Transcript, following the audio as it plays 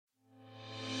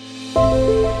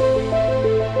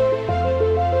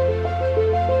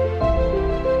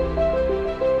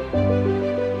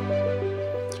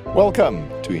Welcome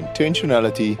to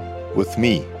Intentionality with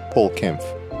me, Paul Kempf,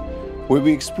 where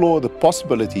we explore the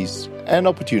possibilities and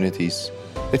opportunities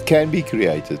that can be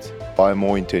created by a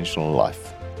more intentional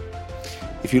life.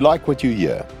 If you like what you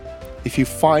hear, if you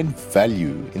find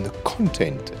value in the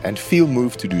content and feel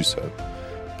moved to do so,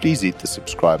 please hit the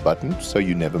subscribe button so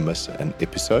you never miss an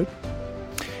episode.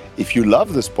 If you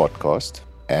love this podcast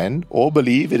or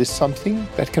believe it is something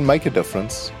that can make a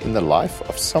difference in the life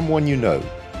of someone you know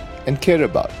and care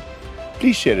about,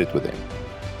 please share it with them.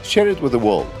 Share it with the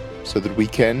world so that we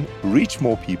can reach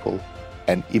more people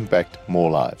and impact more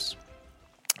lives.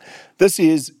 This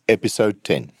is episode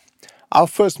 10, our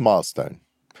first milestone.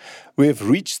 We have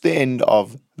reached the end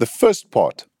of the first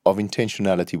part of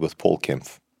Intentionality with Paul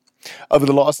Kempf. Over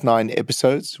the last 9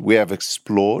 episodes, we have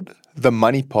explored the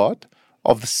money part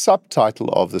of the subtitle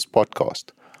of this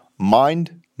podcast,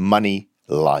 Mind, Money,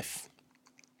 Life.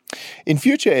 In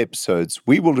future episodes,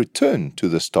 we will return to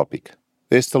this topic.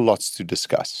 There's still lots to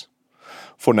discuss.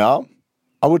 For now,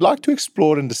 I would like to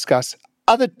explore and discuss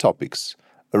other topics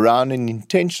around an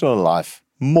intentional life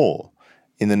more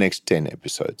in the next 10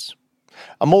 episodes.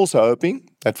 I'm also hoping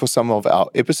that for some of our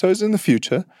episodes in the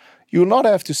future, you will not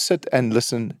have to sit and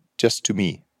listen just to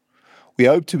me. We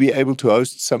hope to be able to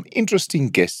host some interesting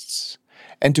guests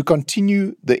and to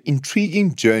continue the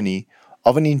intriguing journey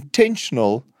of an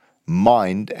intentional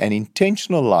mind and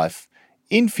intentional life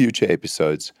in future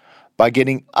episodes by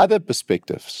getting other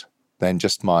perspectives than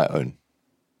just my own.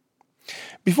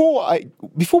 Before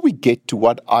we get to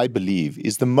what I believe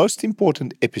is the most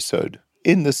important episode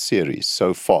in this series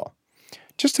so far,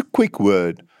 just a quick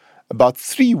word about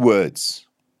 3 words,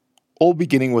 all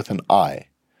beginning with an I,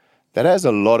 that has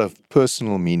a lot of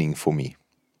personal meaning for me.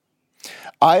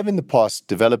 I have in the past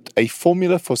developed a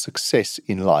formula for success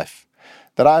in life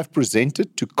that I have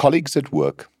presented to colleagues at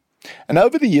work. And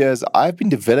over the years, I've been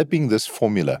developing this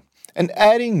formula and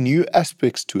adding new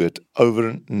aspects to it over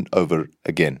and over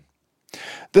again.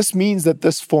 This means that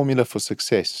this formula for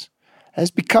success has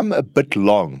become a bit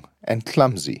long and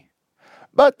clumsy.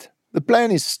 But the plan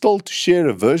is still to share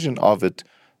a version of it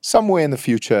somewhere in the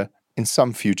future, in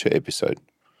some future episode,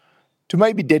 to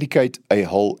maybe dedicate a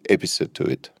whole episode to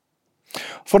it.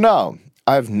 For now,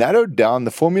 I have narrowed down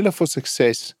the formula for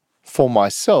success for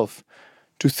myself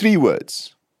to 3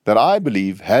 words that I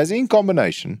believe has in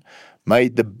combination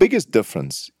made the biggest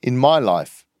difference in my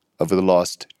life over the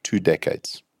last 2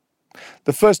 decades.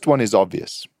 The first one is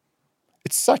obvious.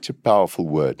 It's such a powerful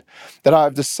word that I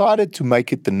have decided to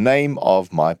make it the name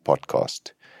of my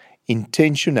podcast,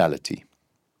 Intentionality.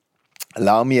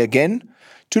 Allow me again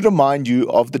to remind you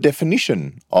of the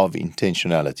definition of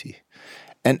intentionality: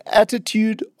 an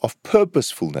attitude of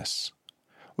purposefulness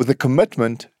with a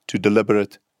commitment to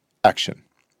deliberate action.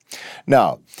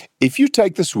 Now, if you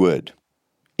take this word,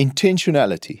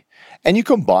 intentionality, and you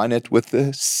combine it with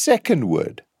the second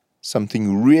word,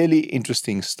 something really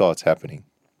interesting starts happening.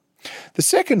 The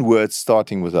second word,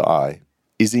 starting with the I,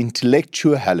 is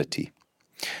intellectuality.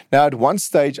 Now, at one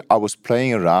stage, I was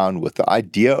playing around with the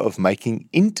idea of making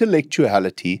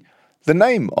intellectuality the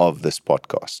name of this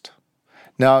podcast.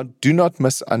 Now, do not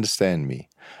misunderstand me.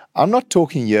 I'm not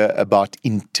talking here about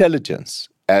intelligence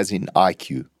as in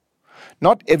IQ.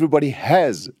 Not everybody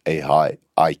has a high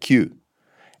IQ.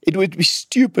 It would be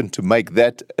stupid to make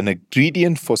that an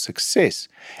ingredient for success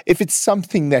if it's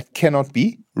something that cannot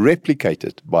be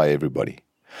replicated by everybody.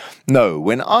 No,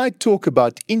 when I talk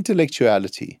about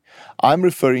intellectuality, I'm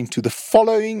referring to the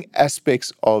following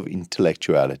aspects of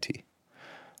intellectuality.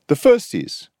 The first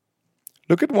is,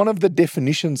 look at one of the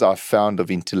definitions I've found of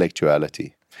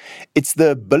intellectuality. It's the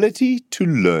ability to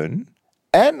learn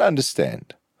and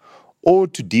understand or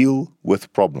to deal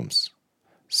with problems,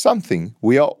 something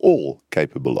we are all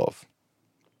capable of.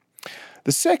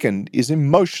 The second is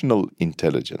emotional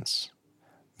intelligence,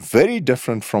 very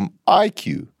different from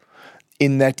IQ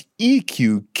in that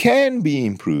EQ can be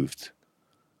improved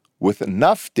with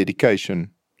enough dedication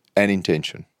and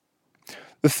intention.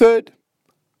 The third,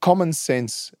 common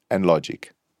sense and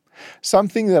logic,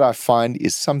 something that I find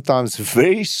is sometimes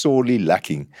very sorely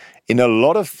lacking in a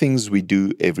lot of things we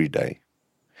do every day.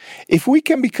 If we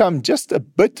can become just a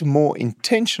bit more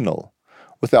intentional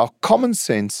with our common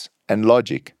sense and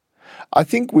logic, I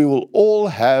think we will all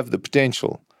have the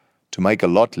potential to make a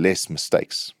lot less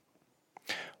mistakes.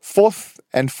 Fourth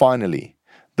and finally,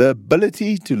 the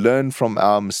ability to learn from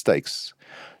our mistakes,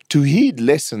 to heed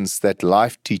lessons that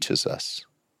life teaches us.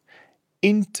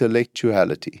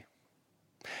 Intellectuality.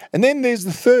 And then there's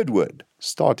the third word,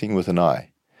 starting with an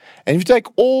I. And if you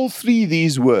take all 3 of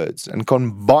these words and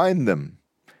combine them,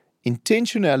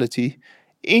 intentionality,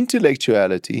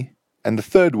 intellectuality, and the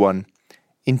third one,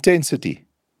 intensity,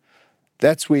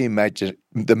 That's where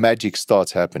the magic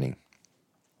starts happening.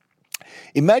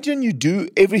 Imagine you do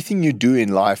everything you do in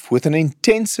life with an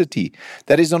intensity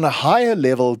that is on a higher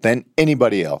level than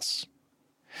anybody else.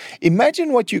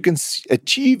 Imagine what you can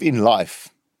achieve in life,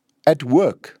 at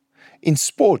work, in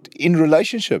sport, in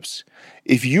relationships,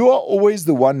 if you are always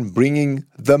the one bringing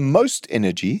the most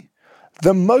energy,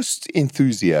 the most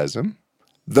enthusiasm,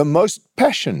 the most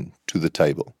passion to the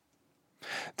table.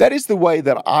 That is the way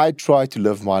that I try to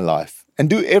live my life and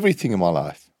do everything in my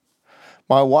life.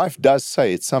 My wife does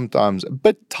say it's sometimes a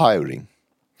bit tiring,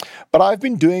 but I've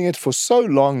been doing it for so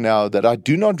long now that I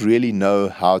do not really know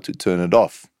how to turn it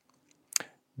off.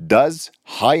 Does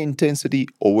high intensity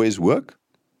always work?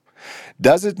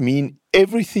 Does it mean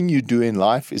everything you do in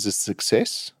life is a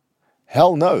success?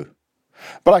 Hell no.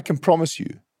 But I can promise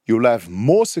you, you'll have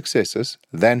more successes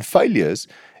than failures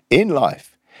in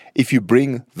life if you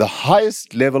bring the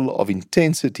highest level of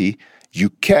intensity you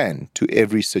can to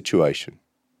every situation.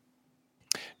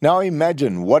 Now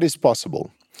imagine what is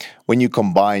possible when you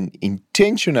combine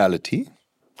intentionality,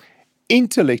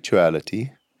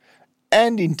 intellectuality,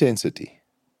 and intensity.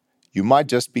 You might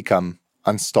just become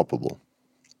unstoppable.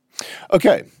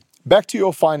 Okay, back to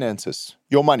your finances,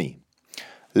 your money.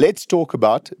 Let's talk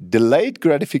about delayed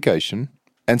gratification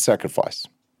and sacrifice.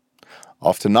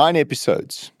 After 9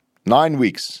 episodes, 9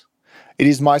 weeks, it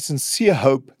is my sincere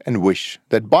hope and wish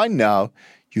that by now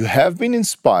you have been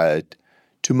inspired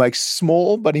to make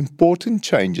small but important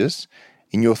changes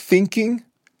in your thinking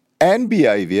and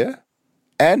behavior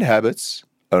and habits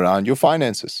around your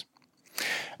finances,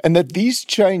 and that these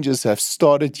changes have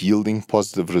started yielding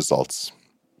positive results.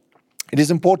 It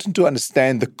is important to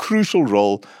understand the crucial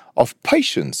role of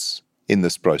patience in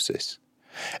this process,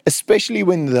 especially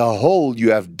when the hole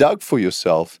you have dug for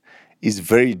yourself is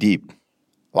very deep,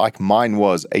 like mine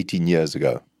was 18 years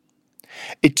ago.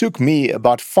 It took me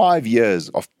about 5 years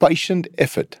of patient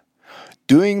effort,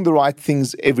 doing the right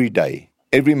things every day,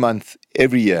 every month,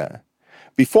 every year,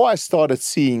 before I started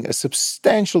seeing a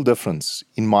substantial difference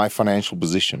in my financial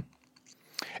position.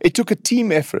 It took a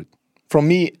team effort from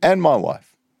me and my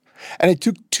wife. And it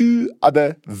took 2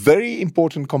 other very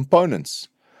important components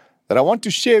that I want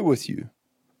to share with you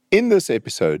in this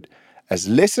episode as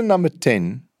lesson number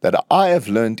 10 that I have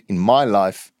learned in my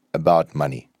life about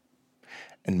money.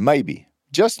 And maybe,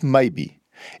 just maybe,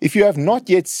 if you have not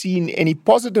yet seen any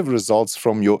positive results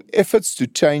from your efforts to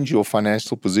change your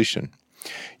financial position,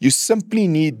 you simply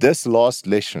need this last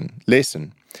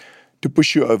lesson to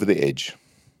push you over the edge.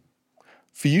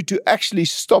 For you to actually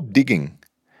stop digging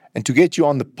and to get you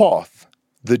on the path,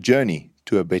 the journey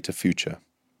to a better future.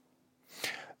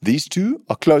 These two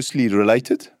are closely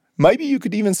related. Maybe you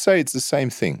could even say it's the same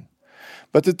thing.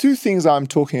 But the 2 things I'm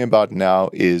talking about now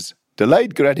is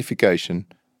delayed gratification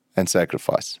and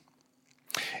sacrifice.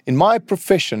 In my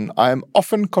profession, I am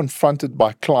often confronted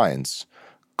by clients,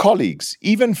 colleagues,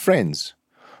 even friends,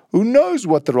 who knows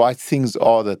what the right things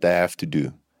are that they have to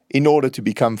do in order to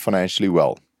become financially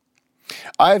well.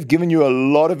 I have given you a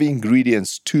lot of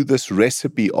ingredients to this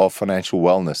recipe of financial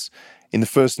wellness in the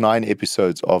first 9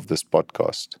 episodes of this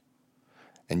podcast.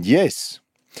 And yes,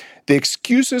 the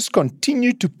excuses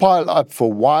continue to pile up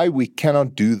for why we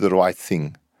cannot do the right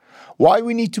thing, why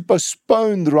we need to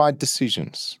postpone the right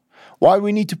decisions, why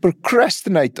we need to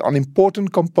procrastinate on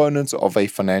important components of a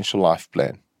financial life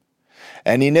plan.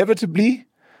 And inevitably,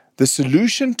 the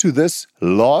solution to this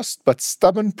last but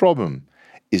stubborn problem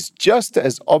is just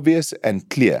as obvious and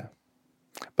clear,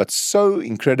 but so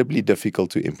incredibly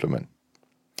difficult to implement.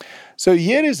 So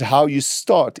here is how you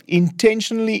start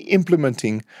intentionally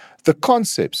implementing the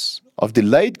concepts of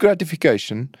delayed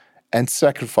gratification and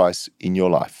sacrifice in your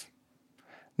life.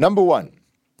 Number 1,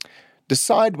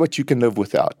 decide what you can live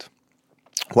without,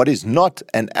 what is not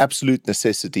an absolute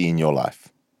necessity in your life.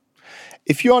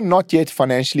 If you are not yet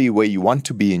financially where you want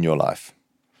to be in your life,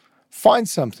 find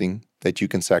something that you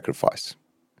can sacrifice.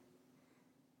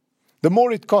 The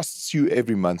more it costs you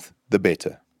every month, the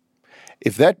better.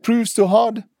 If that proves too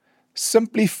hard,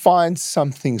 simply find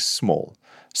something small.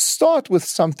 Start with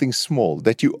something small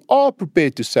that you are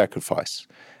prepared to sacrifice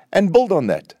and build on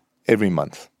that every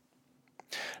month.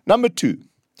 Number 2,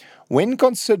 when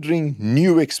considering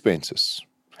new expenses,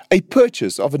 a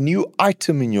purchase of a new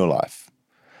item in your life,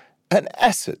 an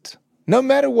asset, no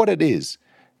matter what it is,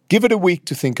 give it a week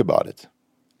to think about it.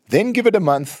 Then give it a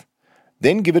month,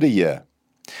 then give it a year.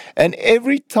 And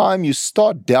every time you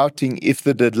start doubting if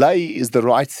the delay is the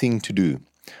right thing to do,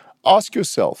 ask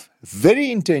yourself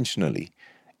very intentionally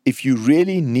if you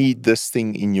really need this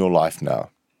thing in your life now.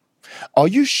 Are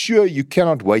you sure you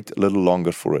cannot wait a little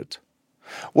longer for it?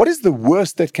 What is the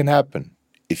worst that can happen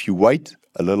if you wait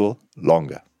a little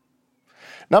longer?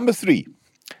 Number 3,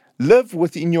 live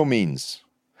within your means.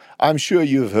 I'm sure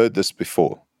you have heard this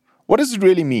before. What does it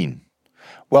really mean?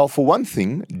 Well, for one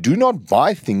thing, do not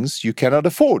buy things you cannot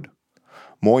afford.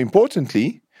 More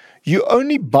importantly, you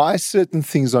only buy certain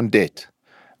things on debt.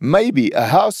 Maybe a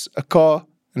house, a car,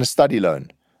 and a study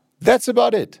loan. That's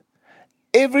about it.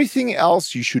 Everything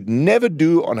else you should never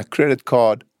do on a credit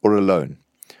card or a loan.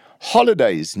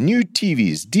 Holidays, new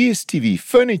TVs, DSTV,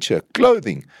 furniture,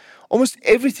 clothing, almost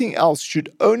everything else should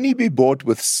only be bought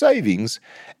with savings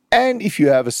and if you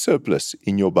have a surplus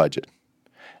in your budget.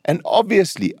 And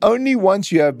obviously, only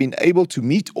once you have been able to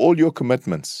meet all your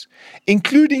commitments,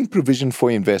 including provision for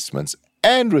investments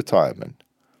and retirement,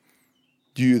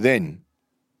 do you then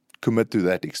commit to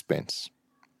that expense.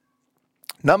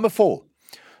 Number 4,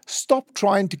 stop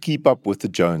trying to keep up with the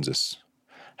Joneses.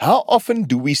 How often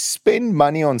do we spend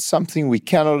money on something we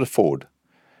cannot afford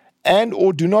and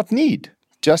or do not need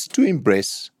just to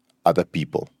impress other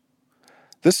people?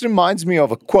 This reminds me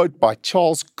of a quote by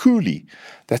Charles Cooley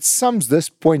that sums this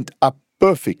point up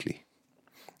perfectly.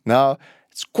 Now,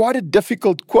 it's quite a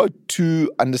difficult quote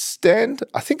to understand.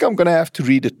 I think I'm going to have to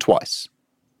read it twice.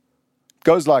 It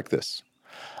goes like this.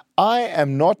 I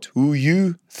am not who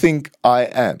you think I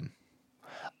am.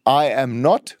 I am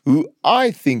not who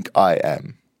I think I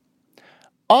am.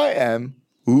 I am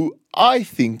who I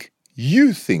think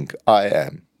you think I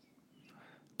am.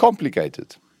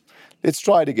 Complicated. Let's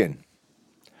try it again.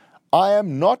 I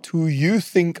am not who you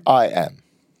think I am.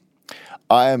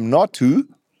 I am not who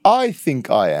I think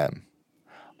I am.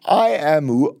 I am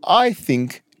who I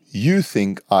think you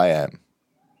think I am.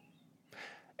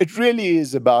 It really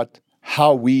is about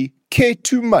how we care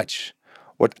too much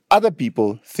what other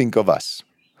people think of us.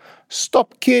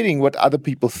 Stop caring what other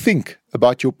people think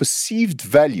about your perceived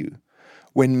value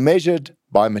when measured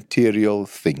by material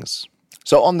things.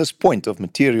 So on this point of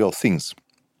material things,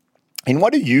 in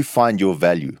what do you find your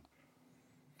value?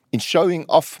 In showing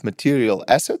off material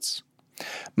assets?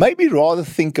 Maybe rather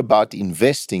think about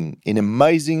investing in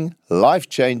amazing,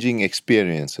 life-changing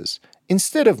experiences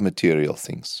instead of material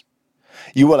things.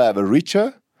 You will have a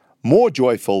richer, more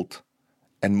joyful,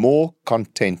 and more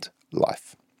content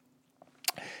life.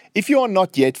 If you are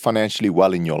not yet financially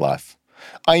well in your life,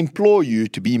 I implore you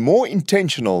to be more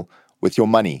intentional with your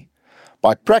money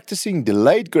by practicing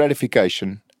delayed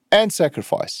gratification and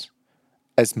sacrifice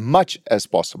as much as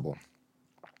possible.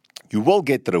 You will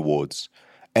get the rewards,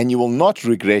 and you will not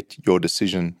regret your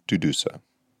decision to do so.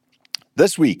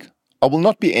 This week, I will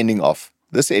not be ending off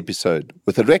this episode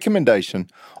with a recommendation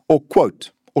or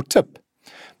quote or tip,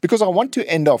 because I want to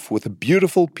end off with a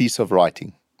beautiful piece of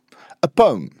writing, a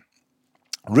poem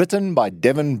written by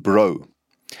Devin Bro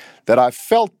that I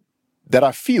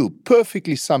feel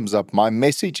perfectly sums up my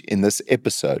message in this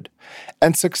episode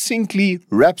and succinctly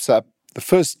wraps up the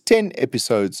first 10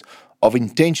 episodes of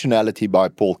Intentionality by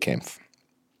Paul Kempf.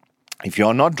 If you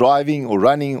are not driving or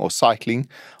running or cycling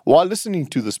while listening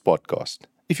to this podcast,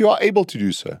 if you are able to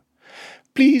do so,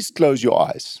 please close your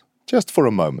eyes just for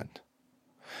a moment.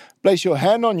 Place your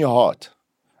hand on your heart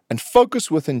and focus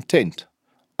with intent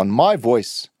on my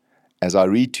voice as I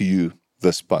read to you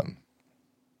this poem.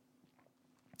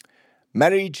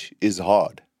 Marriage is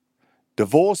hard.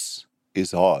 Divorce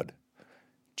is hard.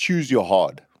 Choose your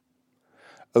hard.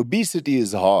 Obesity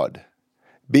is hard.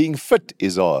 Being fit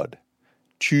is hard.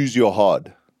 Choose your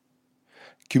hard.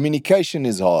 Communication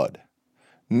is hard.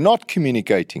 Not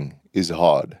communicating is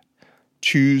hard.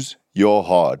 Choose your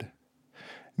hard.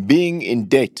 Being in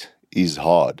debt is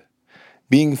hard.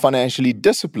 Being financially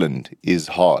disciplined is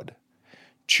hard.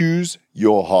 Choose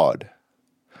your hard.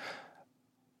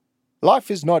 Life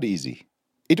is not easy.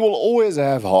 It will always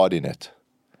have hard in it.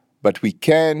 But we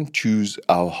can choose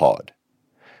our hard.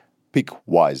 Pick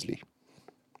wisely.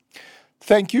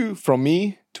 Thank you from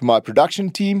me to my production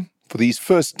team for these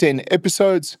first 10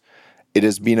 episodes. It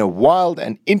has been a wild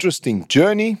and interesting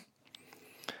journey.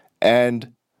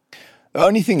 And the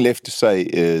only thing left to say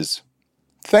is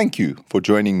thank you for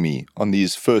joining me on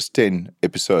these first 10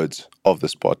 episodes of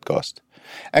this podcast.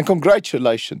 And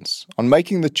congratulations on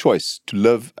making the choice to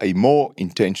live a more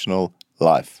intentional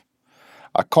life.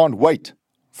 I can't wait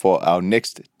for our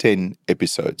next 10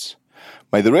 episodes.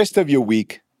 May the rest of your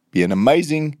week be an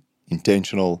amazing,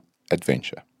 intentional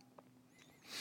adventure.